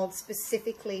this mold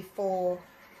specifically for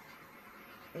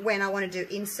when I want to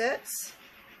do inserts.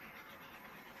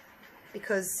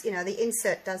 Because, you know, the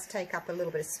insert does take up a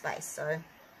little bit of space, so.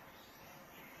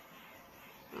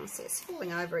 Oh, see, it's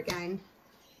falling over again.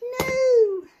 No!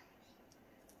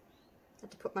 I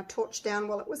had to put my torch down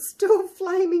while it was still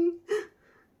flaming.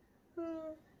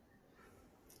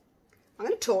 I'm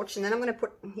going to torch and then I'm going to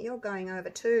put, you're going over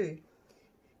too.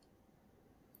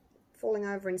 Falling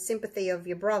over in sympathy of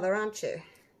your brother, aren't you?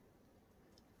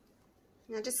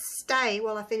 Now just stay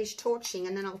while I finish torching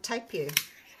and then I'll tape you.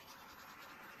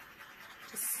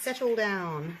 Just settle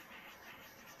down.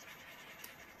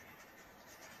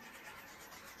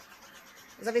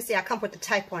 Because obviously I can't put the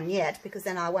tape on yet because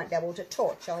then I won't be able to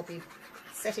torch. I'll be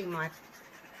setting my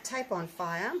tape on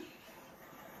fire.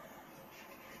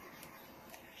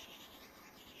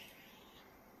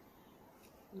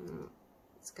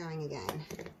 It's going again.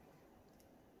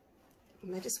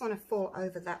 And they just want to fall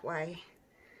over that way.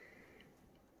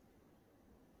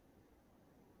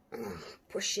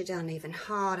 Push you down even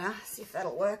harder. See if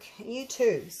that'll work. And you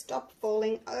too. Stop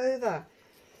falling over.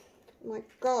 Oh my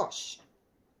gosh.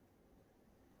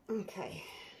 Okay.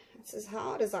 It's as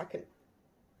hard as I can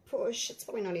push. It's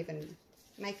probably not even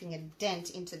making a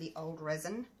dent into the old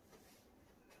resin.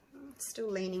 It's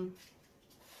still leaning.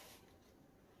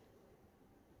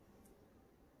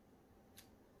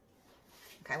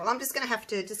 Okay, well, I'm just going to have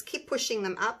to just keep pushing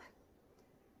them up.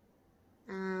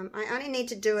 I only need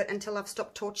to do it until I've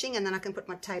stopped torching and then I can put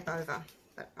my tape over.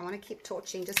 But I want to keep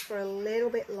torching just for a little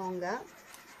bit longer.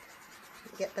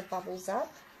 Get the bubbles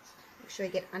up. Make sure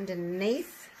you get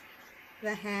underneath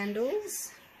the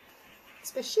handles.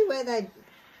 Especially where they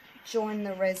join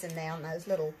the resin there on those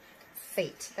little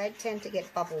feet. They tend to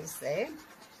get bubbles there.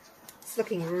 It's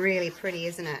looking really pretty,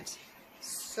 isn't it?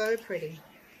 So pretty.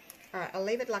 Alright, I'll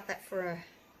leave it like that for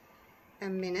a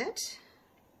minute.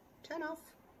 Turn off.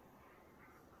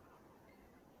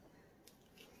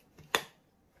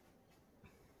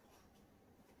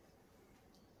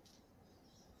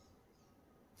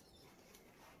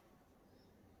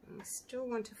 I still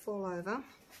want to fall over,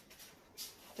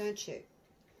 don't you?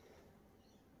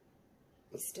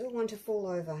 You still want to fall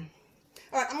over.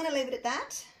 Alright, I'm going to leave it at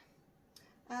that.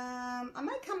 I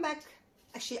may come back,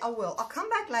 actually I will. I'll come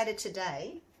back later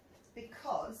today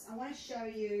because I want to show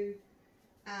you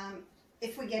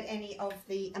if we get any of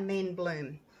the amend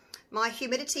bloom. My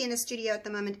humidity in the studio at the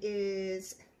moment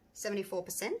is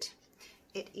 74%.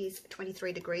 It is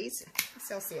 23 degrees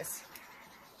Celsius.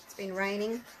 It's been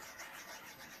raining.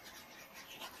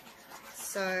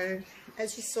 So,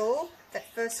 as you saw,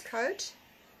 that first coat,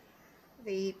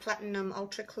 the Platinum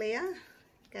Ultra Clear,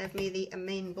 gave me the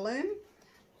Amine Bloom.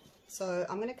 So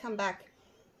I'm going to come back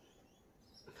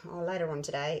later on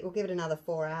today. We'll give it another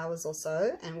 4 hours or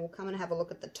so, and we'll come and have a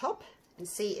look at the top and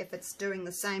see if it's doing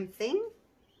the same thing.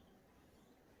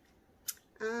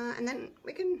 And then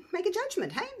we can make a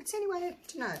judgment. Hey, it's the only way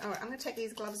to know. All right, I'm going to take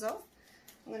these gloves off.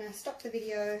 I'm going to stop the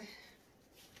video.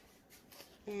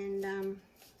 And,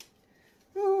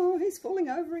 oh, he's falling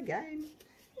over again.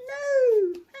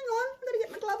 No, hang on, I've got to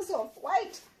get my gloves off.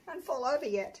 Wait, don't fall over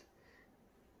yet.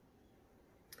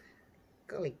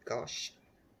 Golly gosh.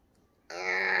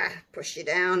 Push you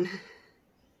down.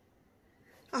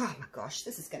 Oh my gosh,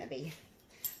 this is going to be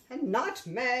a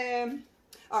nightmare.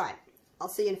 All right, I'll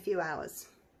see you in a few hours.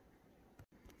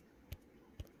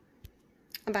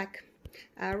 I'm back.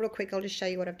 Real quick, I'll just show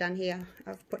you what I've done here.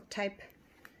 I've put tape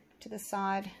to the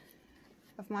side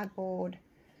of my board,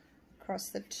 across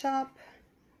the top,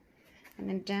 and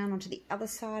then down onto the other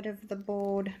side of the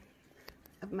board.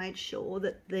 I've made sure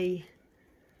that the...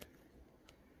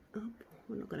 Oh,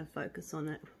 we're not going to focus on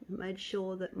it. I've made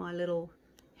sure that my little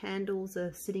handles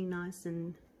are sitting nice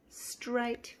and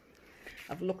straight.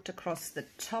 I've looked across the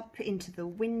top into the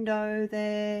window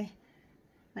there,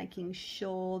 making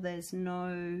sure there's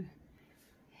no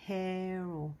hair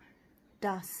or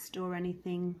dust or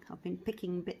anything. I've been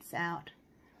picking bits out.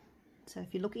 So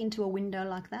if you look into a window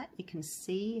like that, you can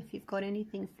see if you've got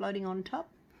anything floating on top.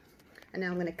 And now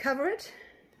I'm going to cover it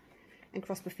and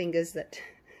cross my fingers that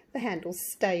the handles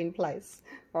stay in place.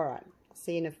 All right, I'll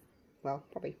see you in well,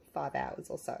 probably 5 hours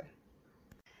or so.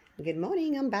 Good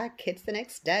morning, I'm back. It's the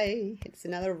next day. It's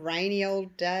another rainy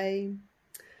old day.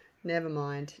 Never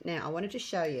mind. Now, I wanted to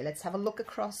show you. Let's have a look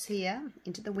across here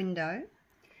into the window.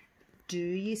 Do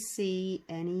you see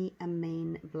any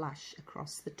Amine blush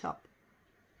across the top?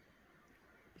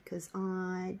 Because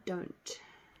I don't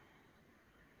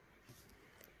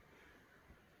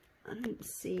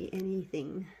see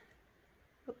anything.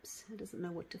 Oops, it doesn't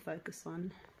know what to focus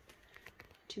on.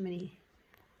 Too many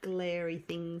glary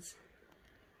things.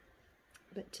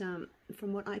 But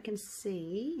from what I can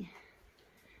see,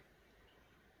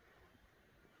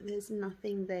 there's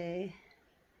nothing there.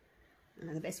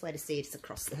 The best way to see it is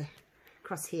across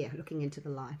here, looking into the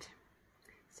light.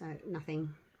 So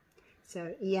nothing.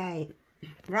 So yay.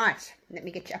 Right, let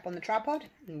me get you up on the tripod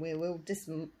and we will just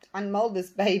unmold this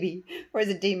baby, or is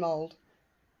it demold?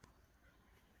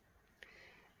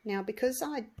 Now, because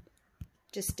I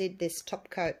just did this top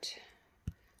coat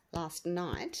last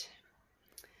night,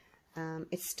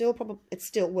 it's still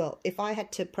well, if I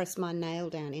had to press my nail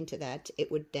down into that,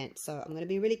 it would dent. So I'm going to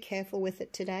be really careful with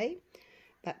it today.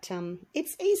 But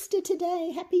it's Easter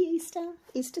today. Happy Easter.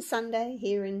 Easter Sunday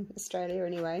here in Australia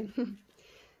anyway.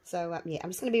 So yeah,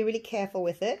 I'm just going to be really careful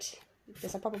with it,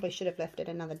 because I probably should have left it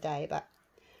another day, but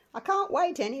I can't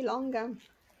wait any longer.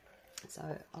 So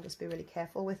I'll just be really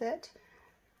careful with it.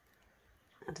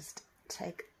 I'll just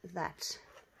take that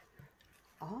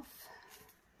off.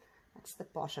 That's the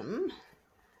bottom.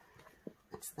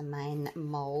 That's the main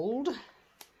mold,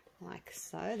 like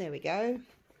so. There we go.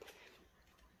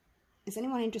 Is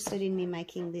anyone interested in me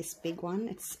making this big one?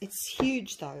 It's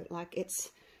huge though. Like it's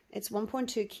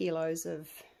 1.2 kilos of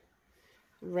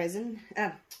resin,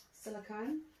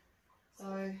 silicone. So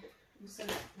I'm just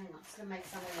gonna hang on. I'm just gonna make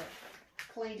some of it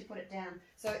clean to put it down.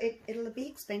 So it'll be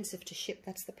expensive to ship.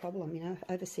 That's the problem, you know,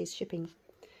 overseas shipping.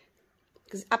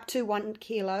 Because up to 1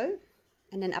 kilo.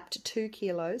 And then up to 2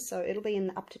 kilos, so it'll be in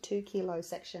the up to 2 kilo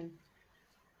section.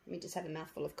 Let me just have a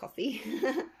mouthful of coffee.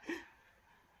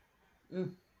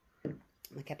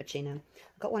 My cappuccino.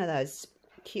 I've got one of those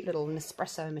cute little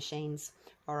Nespresso machines.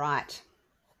 All right,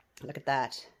 look at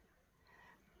that.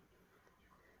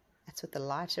 That's with the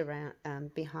light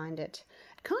around behind it.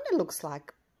 It kind of looks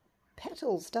like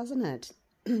petals, doesn't it?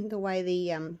 The way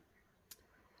the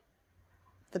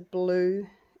blue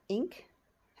ink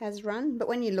has run, but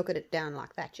when you look at it down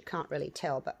like that, you can't really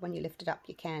tell, but when you lift it up,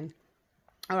 you can.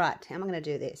 All right, how am I going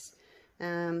to do this?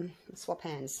 Swap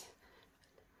hands.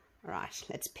 All right,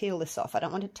 let's peel this off. I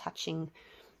don't want it touching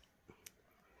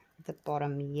the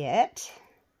bottom yet.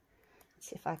 Let's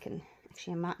see if I can.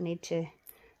 Actually, I might need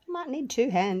 2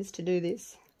 hands to do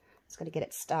this. Just got to get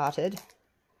it started.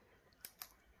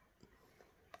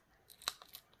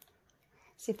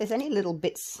 See if there's any little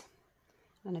bits. I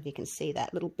don't know if you can see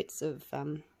that, little bits of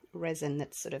resin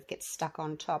that sort of gets stuck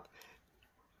on top.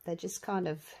 They just kind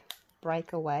of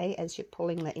break away as you're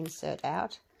pulling the insert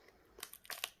out.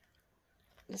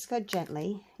 just go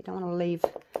gently. You don't want to leave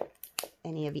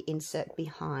any of your insert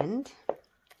behind.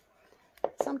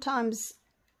 Sometimes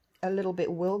a little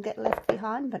bit will get left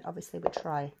behind, but obviously we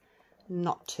try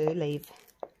not to leave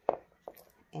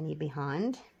any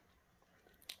behind.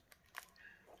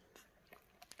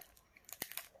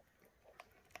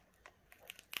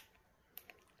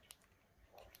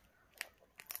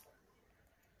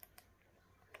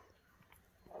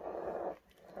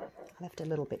 I left a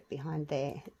little bit behind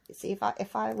there. See,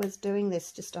 if I was doing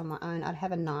this just on my own, I'd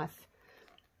have a knife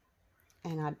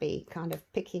and I'd be kind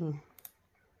of picking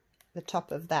the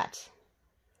top of that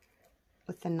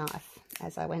with the knife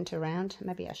as I went around.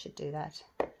 Maybe I should do that.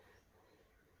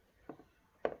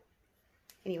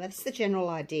 Anyway, that's the general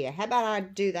idea. How about I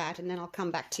do that and then I'll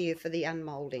come back to you for the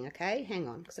unmolding, okay? Hang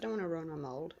on, because I don't want to ruin my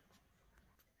mold.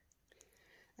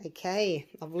 Okay,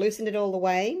 I've loosened it all the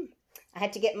way. I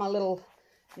had to get my little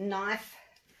knife.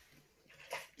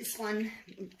 This one,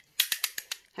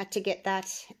 had to get that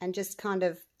and just kind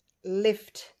of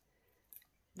lift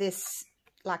this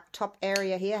like top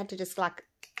area here. I had to just like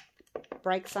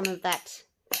break some of that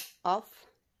off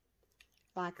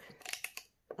like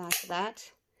that,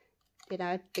 you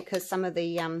know, because some of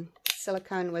the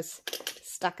silicone was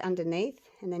stuck underneath,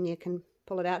 and then you can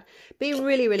pull it out. Be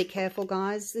really, really careful,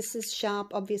 guys. This is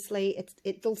sharp, obviously.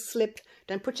 It'll slip.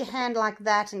 Don't put your hand like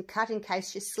that and cut in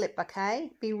case you slip,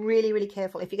 okay? Be really, really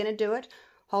careful. If you're going to do it,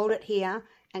 hold it here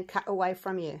and cut away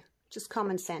from you. Just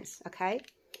common sense, okay?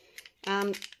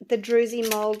 The Druzy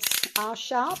molds are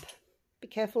sharp. Be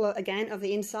careful, again, of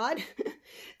the inside.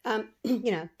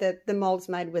 You know, the mold's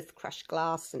made with crushed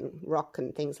glass and rock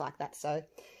and things like that. So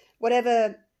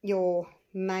whatever your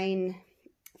main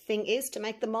thing is to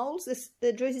make the molds,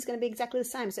 the Druzy is going to be exactly the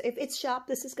same. So if it's sharp,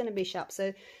 this is going to be sharp.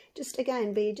 So just,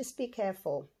 again, just be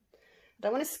careful. I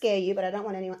don't want to scare you, but I don't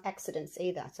want any accidents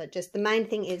either. So just the main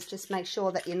thing is just make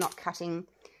sure that you're not cutting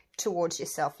towards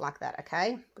yourself like that,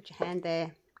 okay? Put your hand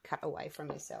there, cut away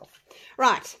from yourself.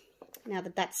 Right, now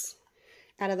that that's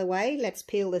out of the way, let's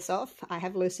peel this off. I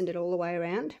have loosened it all the way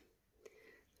around.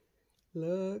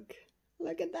 Look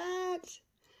at that.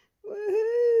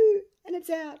 Woohoo! And it's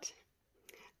out.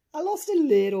 I lost a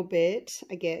little bit,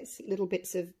 I guess, little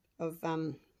bits of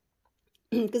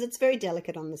because it's very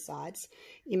delicate on the sides.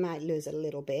 You might lose a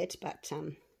little bit, but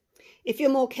if you're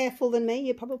more careful than me,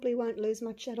 you probably won't lose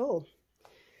much at all.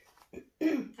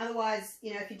 Otherwise,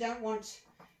 you know, if you don't want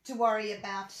to worry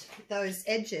about those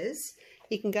edges,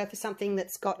 you can go for something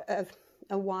that's got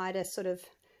a wider sort of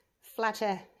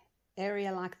flatter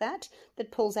area like that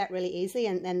pulls out really easily,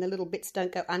 and the little bits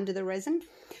don't go under the resin.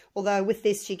 Although with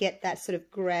this you get that sort of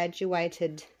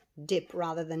graduated dip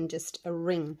rather than just a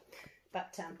ring.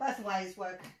 But both ways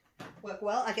work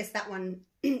well. I guess that one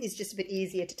is just a bit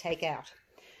easier to take out.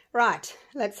 Right,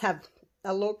 let's have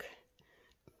a look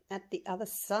at the other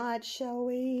side, shall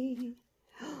we?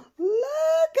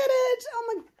 Look at it!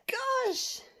 Oh my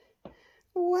gosh!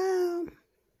 Wow,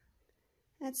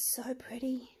 that's so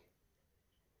pretty.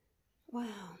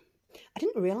 Wow, I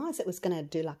didn't realize it was going to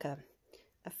do like a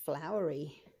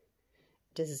flowery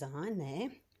design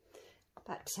there.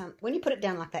 But when you put it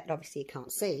down like that, obviously you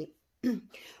can't see.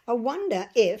 I wonder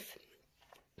if,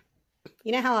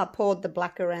 you know how I poured the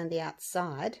black around the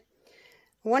outside?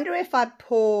 I wonder if I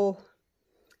pour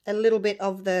a little bit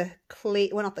of the clear,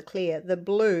 well, not the clear, the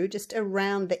blue just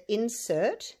around the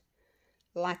insert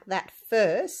like that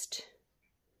first,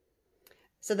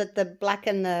 so that the black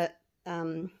and the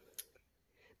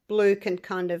blue can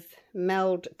kind of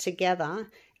meld together,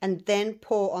 and then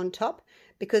pour on top.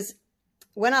 Because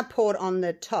when I poured on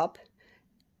the top,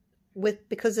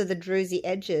 because of the Druzy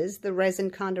edges, the resin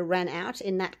kind of ran out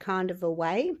in that kind of a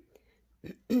way.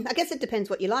 I guess it depends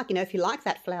what you like. You know, if you like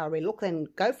that flowery look, then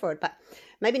go for it. But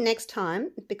maybe next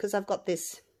time, because I've got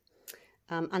this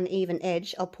uneven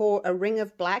edge, I'll pour a ring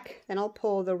of black, then I'll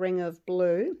pour the ring of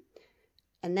blue,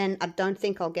 and then I don't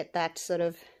think I'll get that sort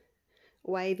of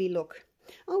wavy look.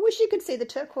 I wish you could see the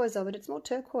turquoise of it. It's more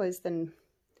turquoise than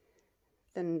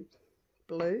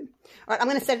blue. All right, I'm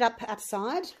going to set it up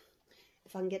outside.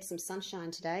 If I can get some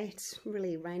sunshine today. It's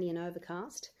really rainy and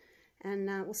overcast. And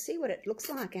we'll see what it looks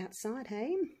like outside,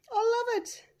 hey? I love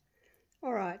it.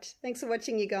 All right. Thanks for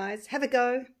watching, you guys. Have a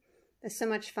go. They're so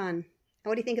much fun. And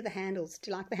what do you think of the handles? Do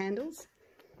you like the handles?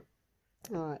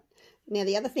 All right. Now,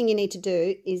 the other thing you need to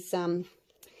do is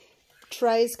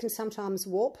trays can sometimes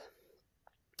warp.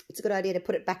 It's a good idea to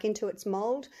put it back into its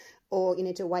mold, or you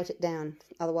need to weight it down.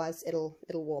 Otherwise, it'll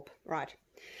warp. Right.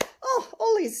 Oh,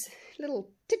 all these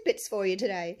little tidbits for you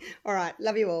today. All right.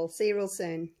 Love you all. See you real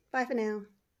soon. Bye for now.